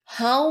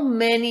How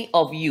many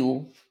of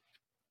you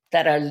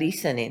that are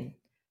listening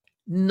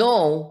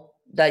know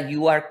that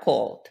you are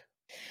called?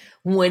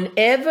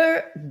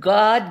 Whenever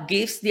God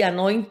gives the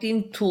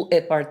anointing to a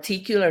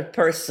particular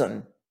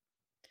person,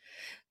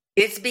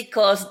 it's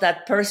because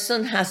that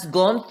person has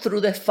gone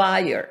through the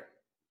fire.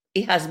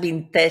 It has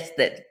been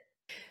tested.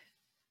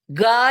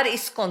 God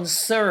is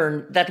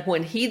concerned that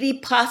when He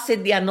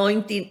deposits the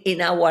anointing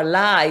in our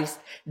lives,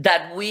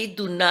 that we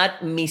do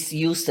not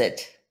misuse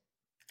it.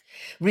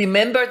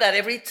 Remember that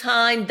every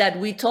time that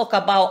we talk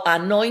about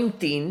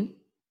anointing,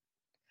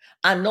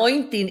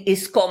 anointing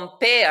is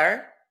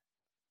compared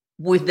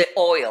with the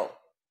oil.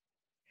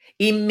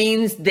 It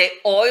means the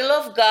oil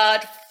of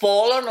God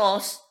fall on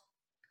us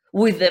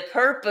with the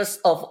purpose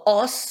of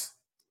us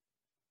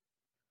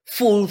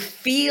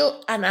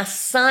fulfill an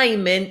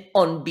assignment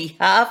on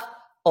behalf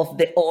of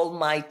the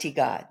Almighty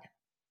God.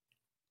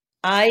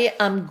 I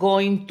am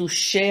going to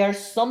share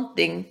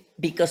something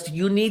because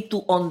you need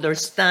to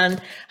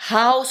understand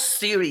how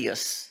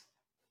serious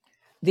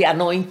the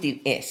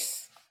anointing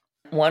is.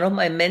 One of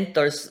my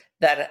mentors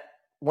that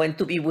went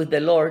to be with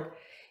the Lord,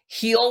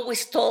 he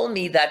always told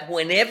me that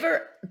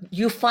whenever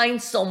you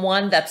find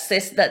someone that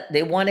says that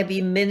they want to be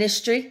in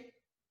ministry,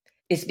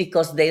 it's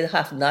because they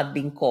have not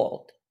been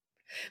called.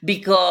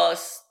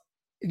 Because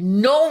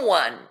no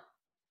one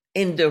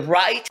in the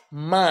right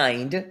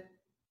mind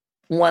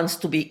wants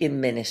to be in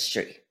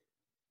ministry.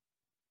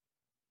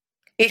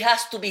 It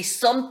has to be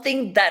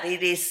something that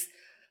it is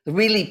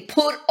really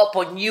put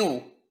upon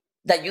you,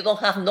 that you don't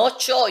have no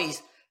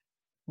choice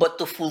but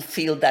to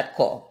fulfill that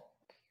call.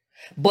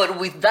 But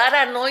with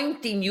that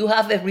anointing, you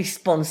have a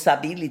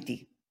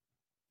responsibility.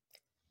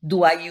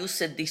 Do I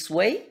use it this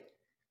way?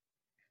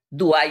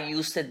 Do I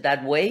use it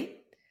that way?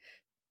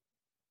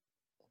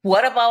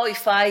 What about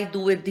if I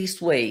do it this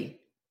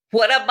way?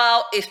 What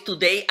about if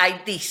today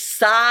I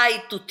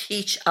decide to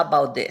teach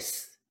about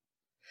this?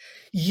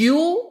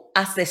 You,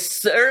 as a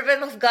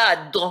servant of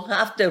God, don't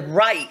have the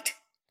right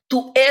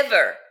to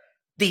ever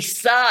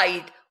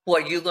decide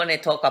what you're going to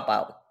talk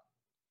about.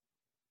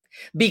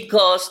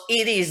 Because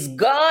it is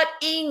God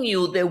in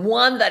you, the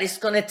one that is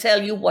going to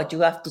tell you what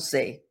you have to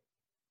say.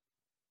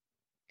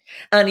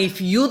 And if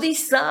you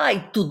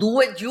decide to do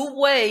it your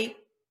way,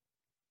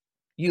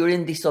 you're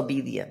in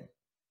disobedience.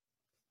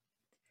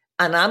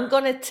 And I'm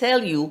going to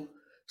tell you,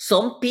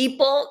 some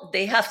people,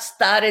 they have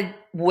started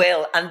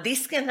well, and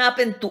this can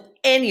happen to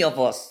any of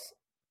us.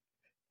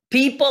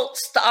 People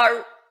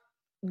start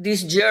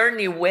this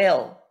journey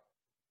well,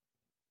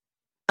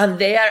 and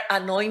they are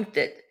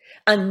anointed.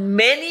 And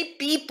many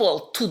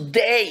people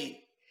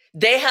today,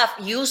 they have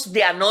used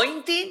the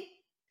anointing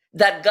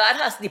that God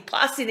has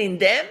deposited in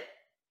them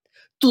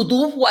to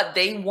do what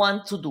they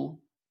want to do,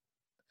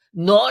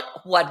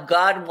 not what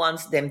God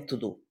wants them to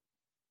do.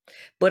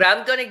 But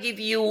I'm going to give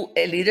you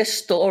a little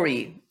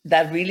story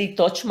that really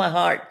touched my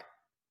heart.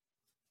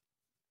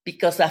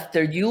 Because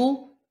after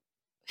you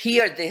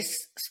hear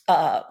this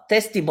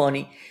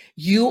testimony,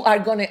 you are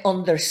going to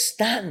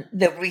understand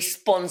the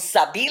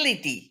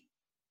responsibility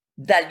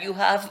that you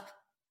have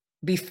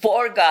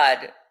before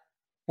God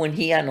when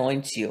He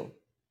anoints you.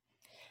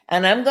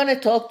 And I'm going to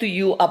talk to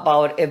you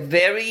about a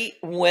very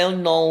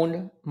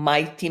well-known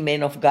mighty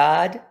man of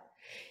God.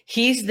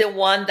 He's the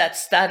one that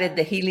started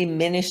the healing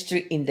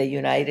ministry in the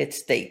United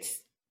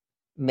States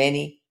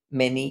many,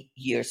 many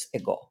years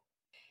ago.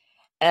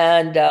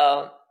 And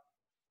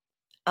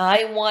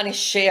I want to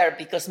share,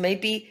 because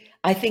maybe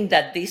I think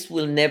that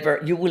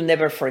you will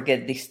never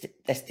forget this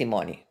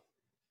testimony.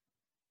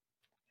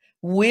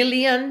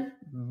 William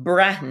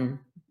Branham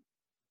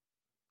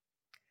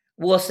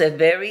was a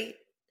very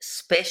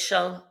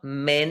special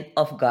man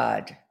of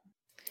God.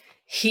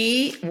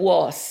 He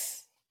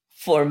was,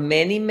 for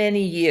many,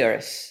 many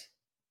years,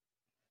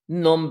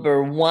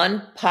 number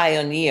one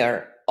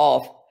pioneer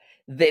of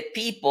the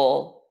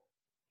people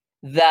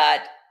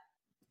that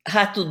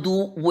had to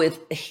do with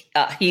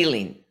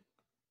healing.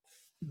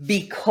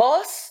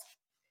 Because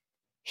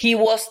he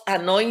was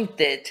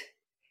anointed,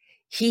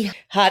 he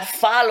had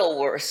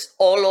followers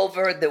all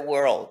over the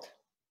world.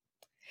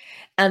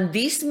 And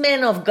this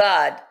man of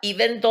God,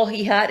 even though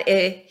he had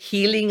a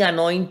healing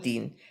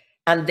anointing,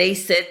 and they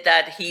said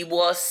that he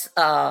was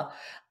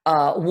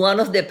one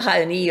of the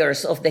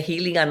pioneers of the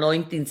healing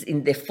anointings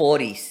in the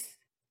 40s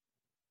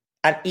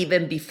and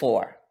even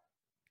before,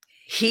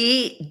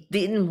 he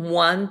didn't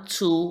want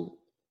to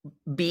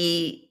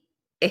be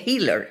a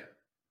healer.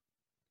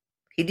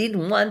 He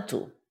didn't want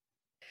to.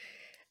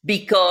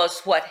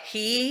 Because what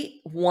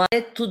he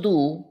wanted to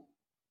do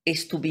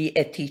is to be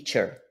a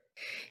teacher.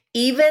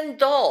 Even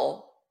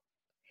though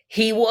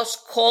he was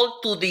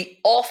called to the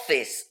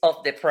office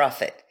of the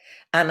prophet.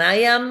 And I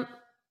am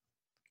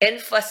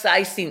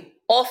emphasizing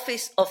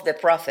office of the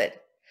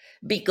prophet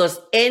because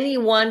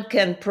anyone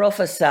can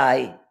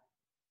prophesy,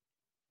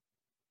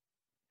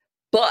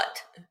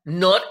 but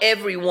not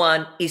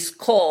everyone is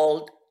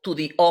called to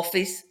the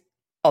office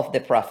of the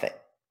prophet.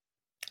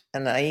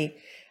 And I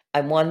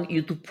want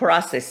you to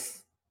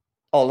process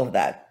all of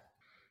that.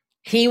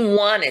 He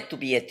wanted to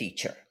be a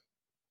teacher.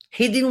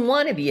 He didn't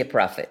want to be a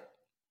prophet.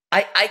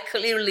 I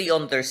clearly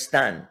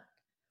understand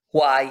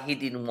why he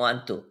didn't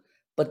want to,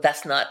 but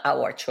that's not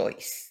our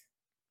choice.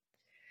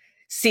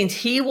 Since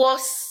he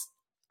was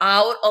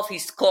out of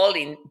his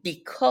calling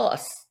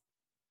because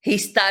he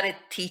started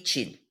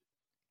teaching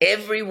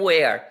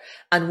everywhere,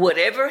 and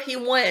wherever he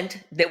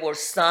went, there were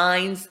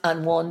signs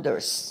and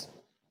wonders.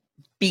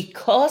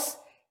 Because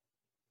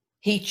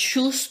he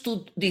chose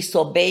to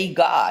disobey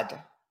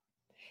God,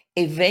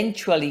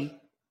 eventually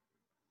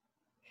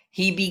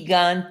he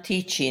began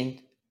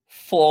teaching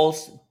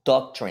false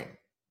doctrine.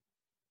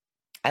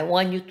 I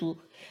want you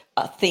to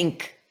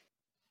think,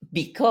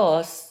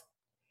 because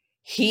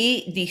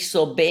he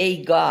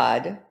disobeyed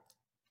God,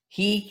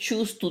 he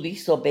chose to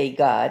disobey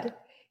God,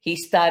 he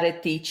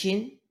started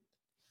teaching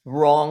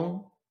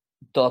wrong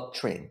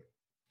doctrine.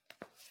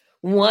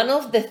 One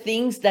of the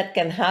things that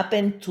can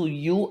happen to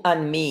you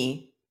and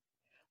me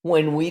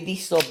when we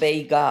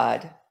disobey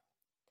God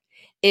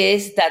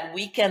is that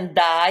we can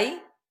die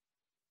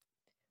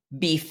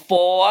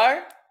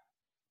before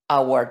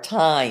our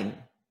time.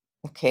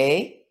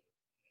 Okay?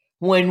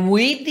 When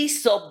we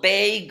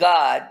disobey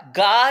God,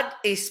 God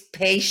is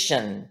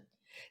patient.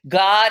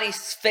 God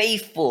is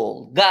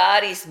faithful.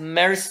 God is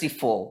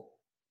merciful.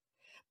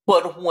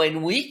 But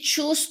when we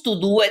choose to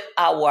do it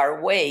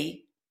our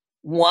way,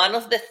 one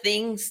of the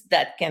things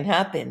that can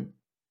happen,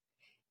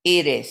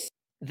 it is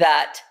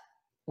that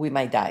we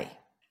might die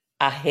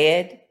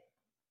ahead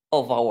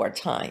of our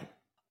time.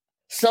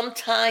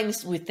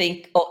 Sometimes we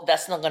think, oh,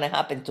 that's not going to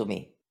happen to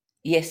me.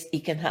 Yes,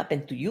 it can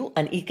happen to you,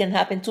 and it can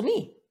happen to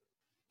me.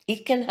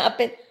 It can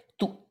happen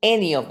to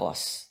any of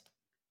us.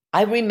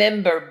 I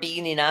remember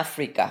being in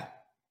Africa.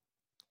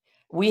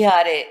 We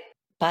had a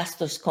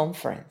pastor's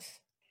conference.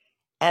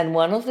 And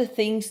one of the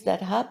things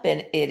that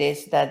happened, it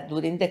is that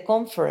during the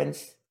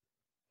conference,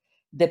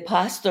 the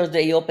pastors,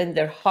 they opened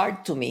their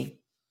heart to me.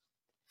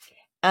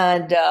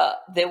 And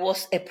there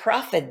was a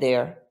prophet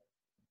there.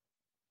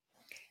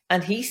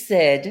 And he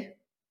said,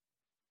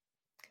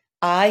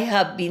 I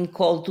have been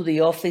called to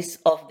the office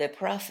of the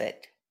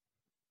prophet.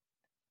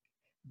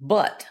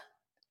 But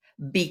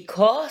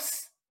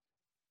because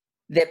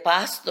the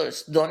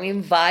pastors don't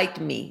invite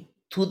me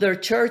to their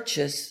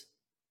churches,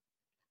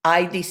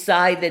 I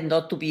decided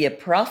not to be a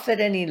prophet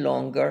any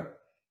longer,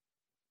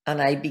 and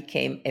I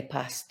became a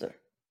pastor.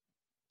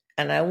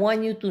 And I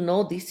want you to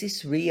know this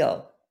is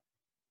real.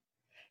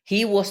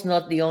 He was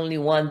not the only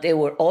one. There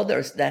were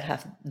others that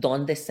have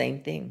done the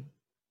same thing.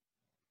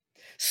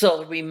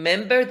 So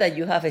remember that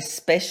you have a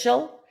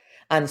special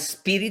and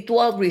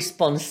spiritual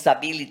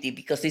responsibility,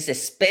 because it's a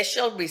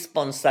special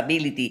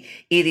responsibility.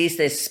 It is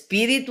a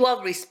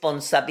spiritual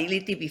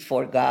responsibility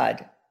before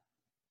God.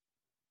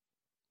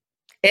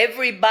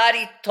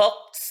 Everybody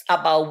talks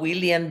about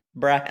William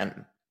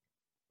Branham.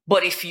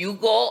 But if you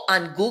go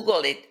and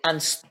Google it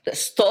and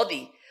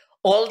study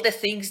all the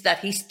things that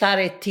he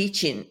started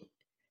teaching,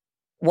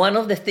 one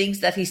of the things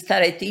that he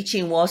started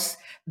teaching was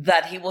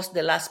that he was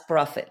the last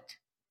prophet.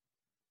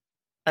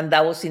 And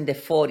that was in the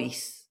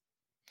 40s.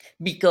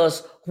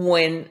 Because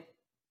when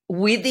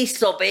we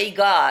disobey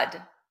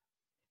God,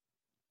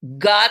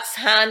 God's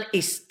hand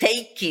is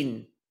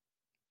taken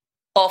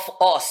off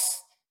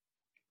us.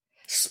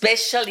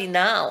 Especially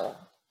now,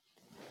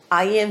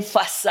 I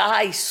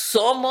emphasize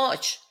so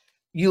much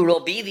your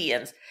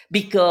obedience,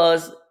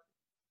 because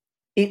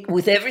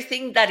with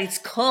everything that is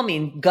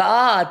coming,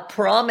 God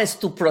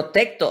promised to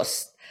protect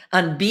us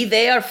and be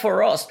there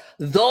for us,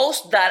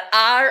 those that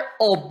are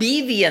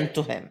obedient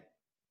to him.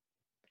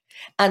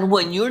 And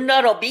when you're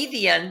not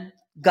obedient,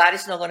 God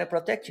is not going to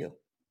protect you.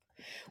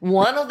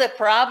 One of the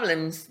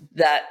problems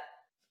that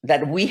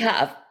we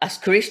have as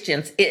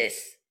Christians is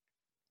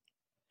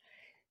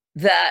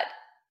that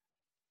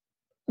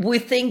we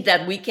think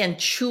that we can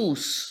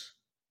choose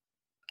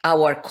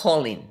our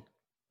calling.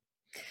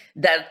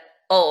 That,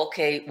 oh,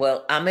 okay,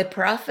 well, I'm a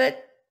prophet,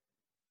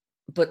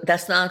 but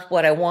that's not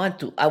what I want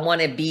to. I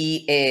want to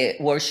be a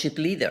worship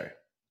leader.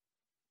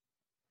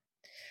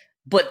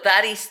 But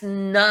that is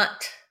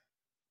not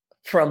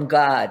from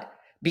God,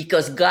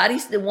 because God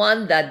is the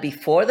one that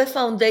before the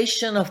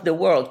foundation of the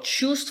world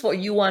chose for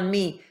you and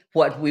me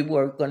what we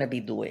were going to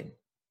be doing.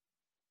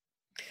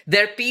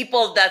 There are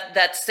people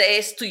that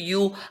says to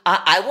you,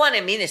 I want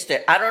to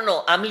minister. I don't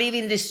know. I'm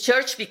leaving this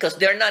church because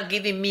they're not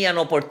giving me an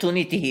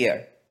opportunity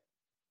here.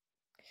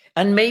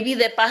 And maybe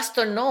the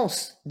pastor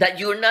knows that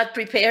you're not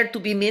prepared to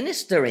be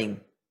ministering.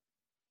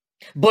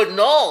 But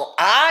no,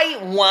 I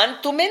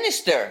want to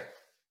minister.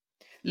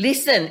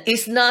 Listen,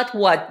 it's not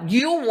what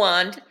you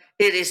want.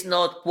 It is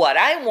not what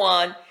I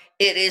want.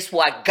 It is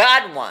what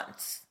God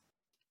wants.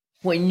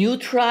 When you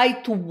try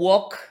to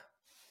walk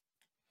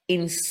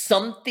in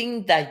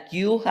something that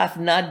you have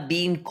not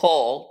been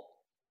called,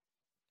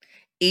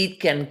 it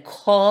can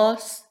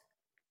cause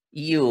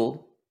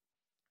you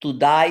to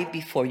die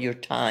before your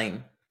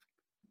time.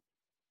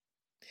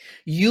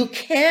 You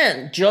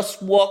can't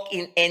just walk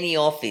in any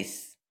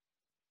office.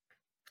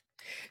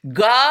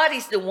 God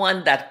is the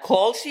one that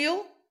calls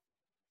you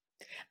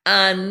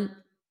and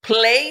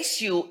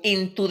place you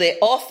into the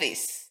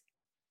office.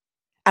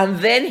 And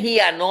then he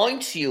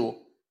anoints you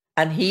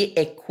and he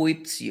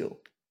equips you.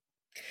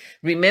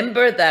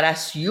 Remember that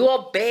as you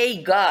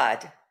obey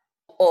God,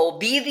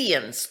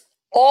 obedience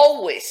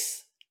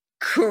always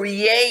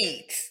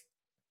creates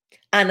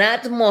an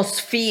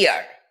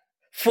atmosphere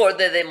for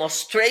the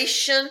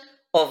demonstration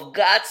of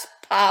God's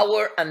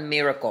power and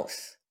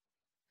miracles.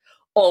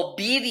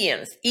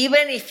 Obedience,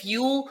 even if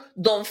you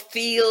don't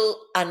feel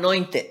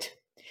anointed,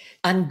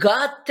 and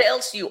God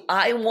tells you,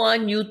 I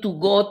want you to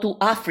go to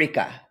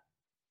Africa.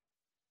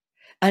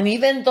 And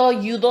even though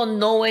you don't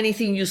know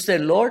anything, you say,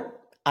 Lord,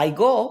 I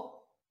go.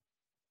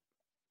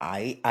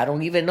 I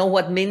don't even know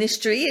what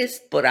ministry is,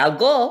 but I'll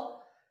go.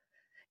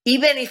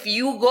 Even if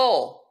you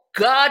go,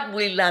 God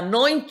will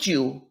anoint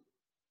you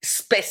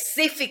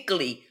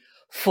specifically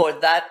for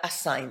that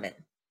assignment.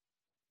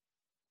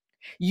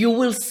 You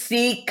will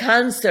see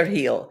cancer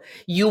heal.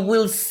 You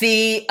will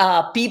see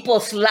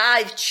people's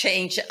lives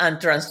change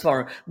and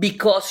transform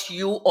because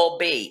you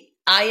obey.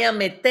 I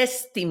am a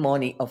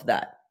testimony of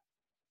that.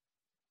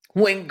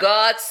 When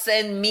God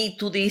sent me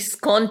to this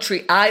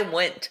country, I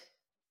went.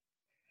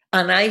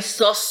 And I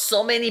saw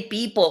so many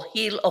people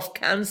healed of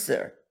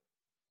cancer.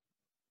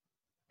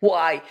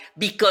 Why?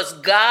 Because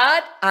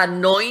God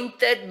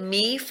anointed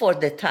me for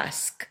the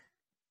task.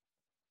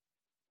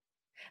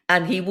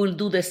 And he will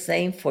do the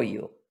same for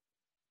you.